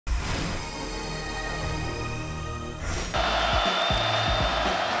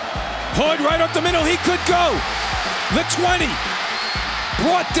Hood right up the middle, he could go. The 20.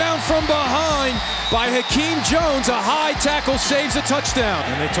 Brought down from behind by Hakeem Jones. A high tackle saves a touchdown.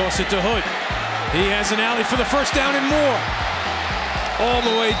 And they toss it to Hood. He has an alley for the first down and more. All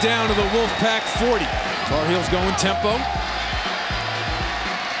the way down to the Wolfpack 40. Tar Heels going tempo.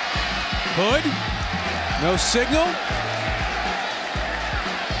 Hood, no signal.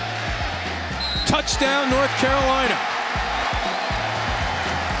 Touchdown, North Carolina.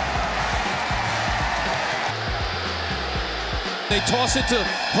 They toss it to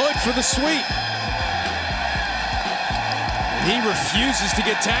Hood for the sweep. He refuses to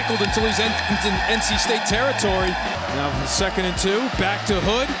get tackled until he's in NC State territory. Now for 2nd and 2, back to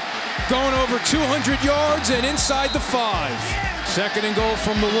Hood. Going over 200 yards and inside the 5. 2nd and goal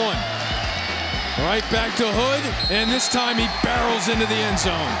from the 1. Right back to Hood, and this time he barrels into the end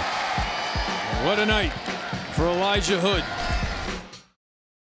zone. What a night for Elijah Hood.